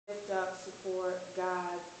up, support,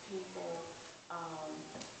 guide people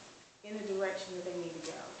in the direction that they need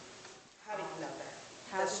to go. How do you know that?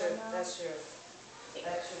 That's your thing.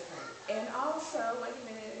 And also, wait a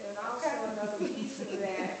minute, and also another piece of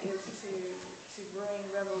that is to bring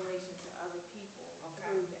revelation to other people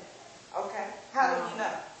through that. Okay. How do you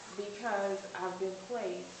know? Because I've been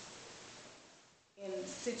placed in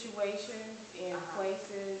situations, in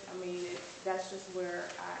places. I mean, that's just where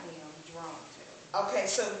I am drawn to. Okay,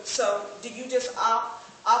 so do you just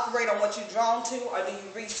operate on what you're drawn to, or do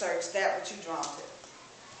you research that what you're drawn to?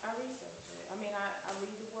 I research it. I mean, I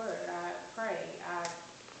read the Word. I pray.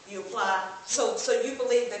 You apply. So you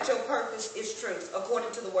believe that your purpose is truth,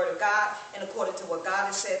 according to the Word of God, and according to what God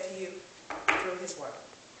has said to you through His Word.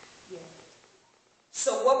 Yeah.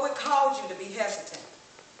 So what would cause you to be hesitant,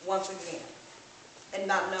 once again, and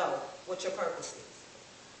not know what your purpose is?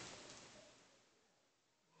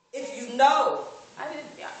 If you know. I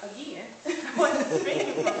didn't, again, I wasn't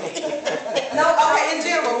speaking for me. No, okay, in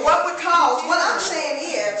general, what would cause, what I'm saying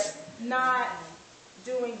is. Not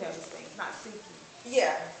doing those things, not seeking.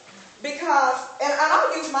 Yeah, because, and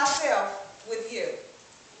I'll use myself with you,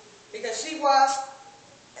 because she was,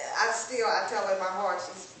 I tell her in my heart,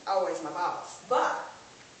 she's always my boss, but,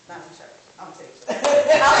 not in church, I'm teaching.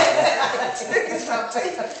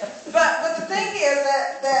 But the thing is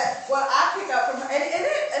that what I pick up from her,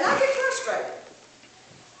 and I get frustrated,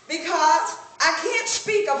 because I can't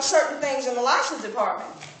speak of certain things in the license department,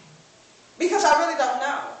 because I really don't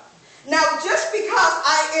know. Now, just because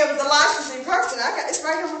I am the licensing person, it's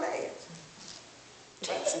right on my bed.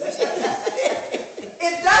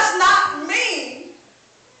 It does not mean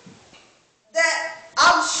that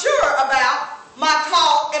I'm sure about my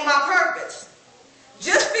call and my purpose.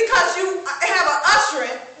 Just because you have an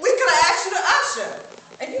ushering, we could have asked you to usher.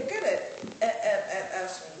 And you're good at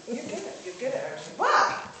ushering. You're good at ushering.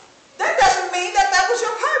 Why? That doesn't mean that was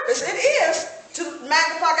your purpose. It is to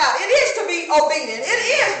magnify God. It is to be obedient. It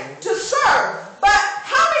is to serve. But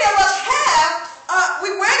how many of us we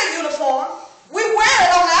wear the uniform, we wear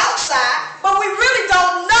it on the outside, but we really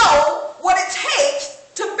don't know what it takes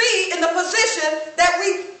to be in the position that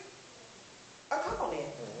we are called in.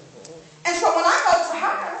 And so when I go to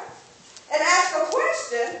her and ask a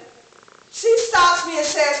question, she stops me and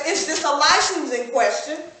says, is this a licensing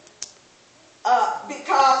question?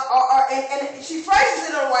 And she phrases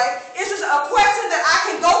it in a way, is this a question that I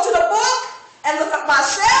can go to the book and look up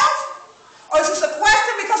myself? Or is this a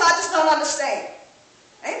question because I just don't understand?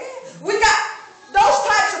 Amen? We got those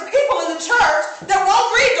types of people in the church that won't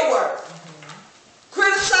read the Word.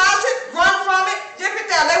 Criticize it, run from it, dip it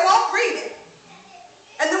down. They won't read it.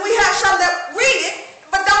 And then we have some that read it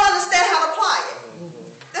but don't understand how to apply it.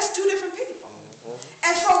 That's two different people.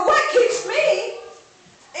 And so what keeps me,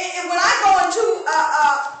 and when I go into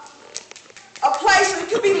a place that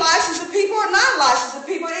could be licensed people or non-licensed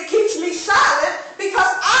people, it keeps me silent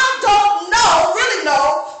because I don't really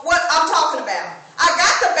know what I'm talking about. I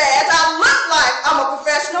got the badge. I look like I'm a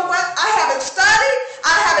professional, but I haven't studied.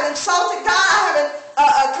 I haven't insulted God. I haven't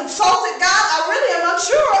consulted God. I really am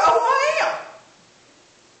unsure of who I am.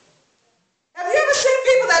 Have you ever seen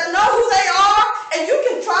people that know who they are and you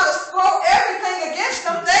can try to throw everything against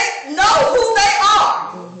them? They know who they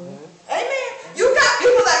are. Amen. You got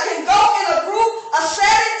people that can go in a group, a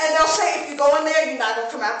setting, and they'll say, if you go in there, you're not going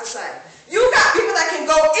to come out the same. You got people that can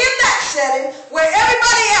go in that setting where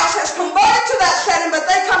everybody else has converted to that setting, but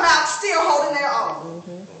they come out still holding their own.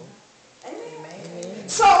 Amen.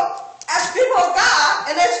 So, as people of God,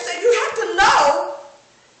 and as you have to know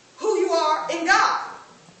who you are in God.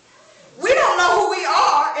 We don't know who we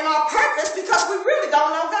are in our purpose because we really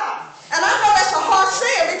don't know God. And I know that's a hard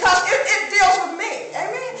saying because it deals with me.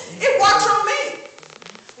 Amen. It works on me.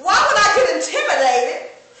 Why would I get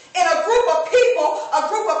intimidated in a group of people, a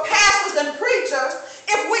group of pastors and preachers,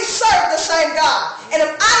 if we serve the same God? And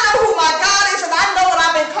if I know who my God is and I know what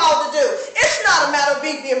I've been called to do, it's not a matter of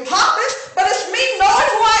me being pompous, but it's me knowing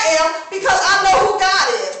who I am because I know who God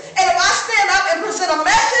is. And if I stand up and present a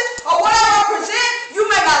message or whatever I present, you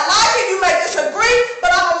may not like it, you may disagree,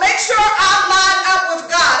 but I'm going to make sure I line up with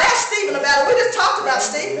God. Ask Stephen about it. We just talked about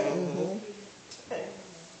Stephen.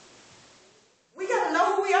 We got to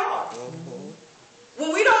know who we are.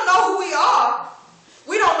 When we don't know who we are,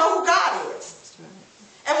 we don't know who God is.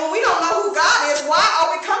 And when we don't know who God is, why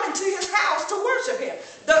are we coming to his house to worship him?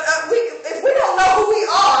 If we don't know who we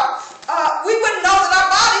are,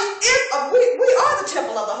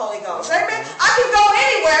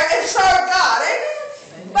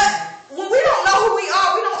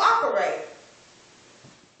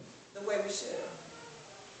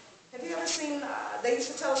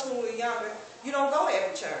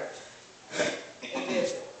 and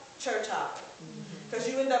visit. Church hopping. Because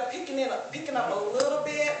you end up picking up a little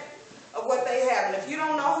bit of what they have. And if you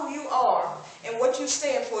don't know who you are and what you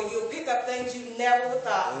stand for, you'll pick up things you never would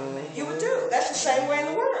thought you would do. That's the same way in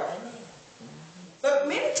the world. But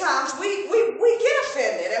many times we get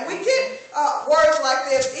offended and we get words like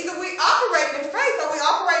this. Either we operate in faith or we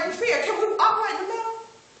operate in fear. Can we operate in the middle?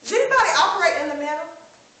 Does anybody operate in the middle?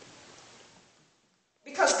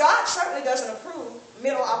 Because God certainly doesn't approve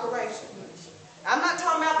middle operation. I'm not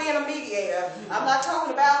talking about being a mediator. I'm not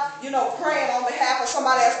talking about, praying on behalf of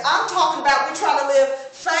somebody else. I'm talking about we try to live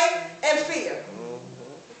faith and fear.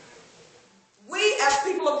 We as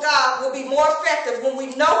people of God will be more effective when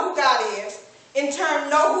we know who God is, in turn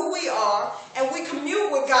know who we are, and we commune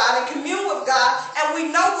with God and commune with God, and we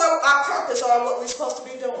know what our purpose are and what we're supposed to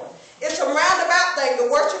be doing. It's a roundabout thing to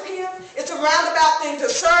worship Him. It's a roundabout thing to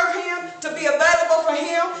serve Him, to be available for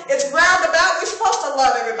Him. It's roundabout. We're supposed to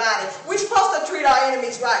love everybody. We're supposed to treat our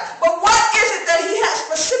enemies right. But what is it that He has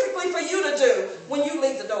specifically for you to do when you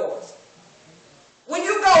leave the doors? When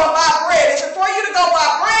you go and buy bread, is it for you to go buy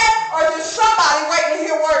bread, or is there somebody waiting to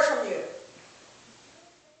hear word from you?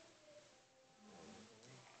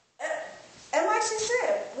 And like she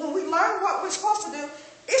said, when we learn what we're supposed to do,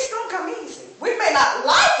 it's going to come easy. We may not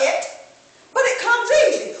like it, but it comes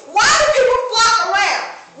easy. Why do people flock around?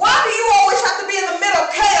 Why do you always have to be in the middle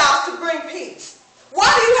of chaos to bring peace?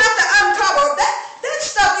 Why do you have to uncover that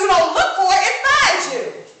stuff you don't look for? It finds you.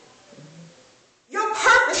 Your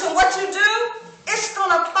purpose and what you do, it's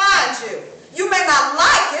going to find you. You may not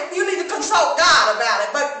like it. You need to consult God about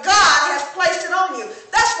it. But God has placed it on you.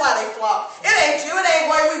 That's why they flock. It ain't you. It ain't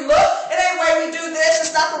the way we look. It ain't the way we do this.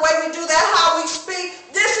 It's not the way we do that, how we speak.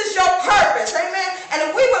 This is your purpose. Amen? And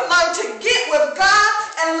if we would learn to get with God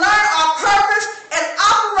and learn our purpose and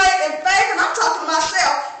operate in faith, and I'm talking to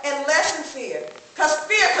myself, and less in fear. Because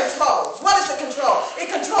fear controls. What does it control?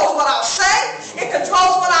 It controls what I'll say. It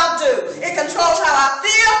controls what I'll do. It controls how I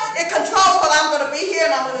feel. It controls what I'm going to be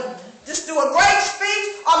here and I'm going to just do a great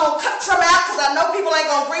speech. I'm going to cut some out because I know people ain't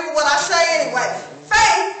going to agree with what I say anyway.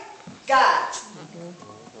 Faith guides.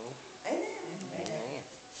 Amen.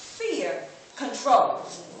 Fear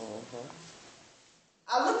controls.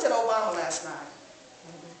 I looked at Obama last night.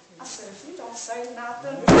 I said, if you don't say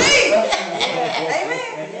nothing, please.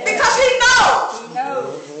 Amen. Because he knows. He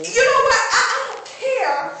knows. You know what? I don't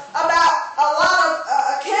care about a lot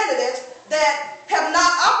of candidates that have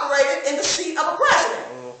not operated in the seat of a president.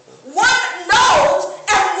 One knows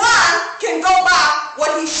and one can go by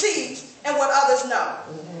what he sees and what others know.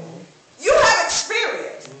 You have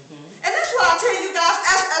experience. And that's what I tell you guys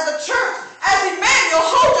as a church, as Emmanuel,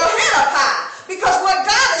 hold your head up high. Because what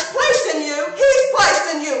God has placed in you, He's placed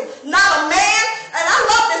in you. Not a man. And I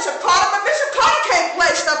love Bishop Carter, but Bishop Carter can't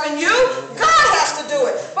place stuff in you. God has to do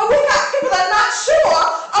it. But we got people that are not sure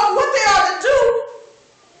of what they are to do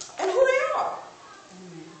and who they are.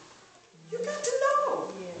 You got to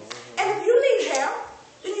know. And if you need help,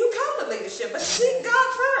 then you come to leadership. But seek God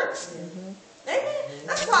first. Amen.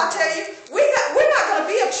 That's why I tell you, we're not going to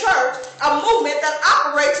be a church, a movement that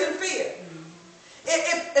operates in fear.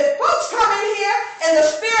 If folks come in here and the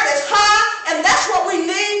spirit is high and that's what we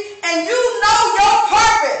need and you know your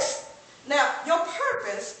purpose. Now, your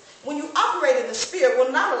purpose, when you operate in the spirit,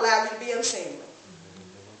 will not allow you to be unseemly.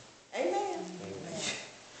 Amen.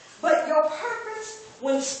 But your purpose,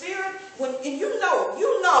 when spirit, and you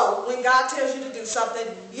know when God tells you to do something,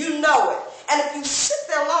 you know it. And if you sit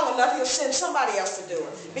there long enough, He'll send somebody else to do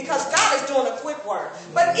it. Because God is doing a quick work.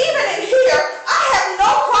 But even in here, I have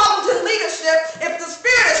no problems in leadership if the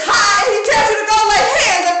spirit is high and He tells you to go lay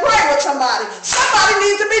hands and pray with somebody. Somebody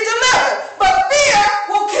needs to be delivered. But fear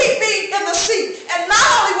will keep me in the seat. And not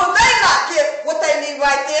only will they not get what they need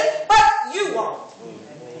right then, but you won't.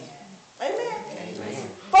 Amen. Amen.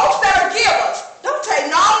 Folks that are givers, don't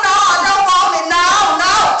say, no, I don't want it.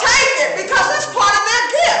 No, take it. Because that's part of their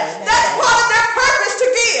gift. That's part of their purpose to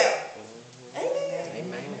give.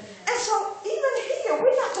 Amen. And so even here, we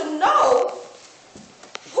got to know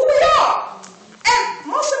who we are. And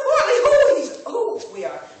most importantly, who we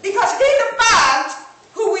are. Because He defines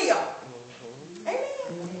who we are.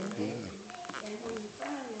 Amen. And when you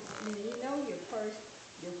find it, when you know your purpose,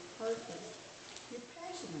 you're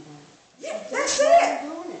passionate about it. Yeah, that's it.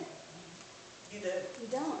 You're doing it. You do. You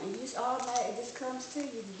don't. And you just automatically, it just comes to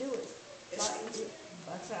you to do it.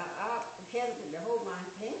 Like I hesitate to hold my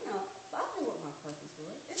hand up, but I knew what my purpose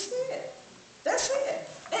was. It's it. That's it.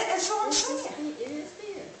 And so I'm saying. It is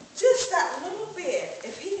there. Just that little bit,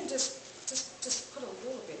 if He can just put a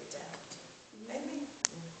little bit down. Amen.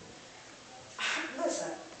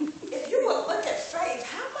 Listen, if you would look at faith,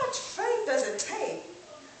 how much faith does it take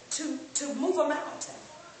to move a mountain.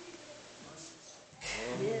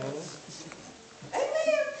 Amen.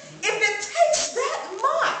 If it takes that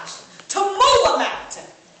much to move a mountain,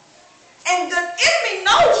 and the enemy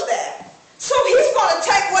knows that, so he's going to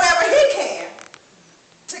take whatever he can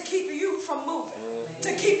to keep you from moving,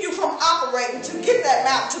 to keep you from operating, to get that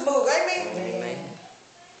mountain to move. Amen. Amen.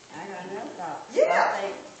 I got another thought. Yeah. I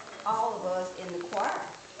think all of us in the choir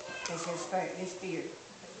is his spirit.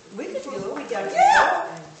 We could do it. We done it.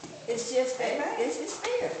 Yeah. It's just that it's his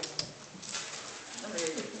spirit.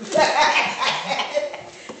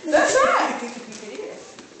 That's right. It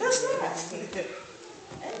is. That's right.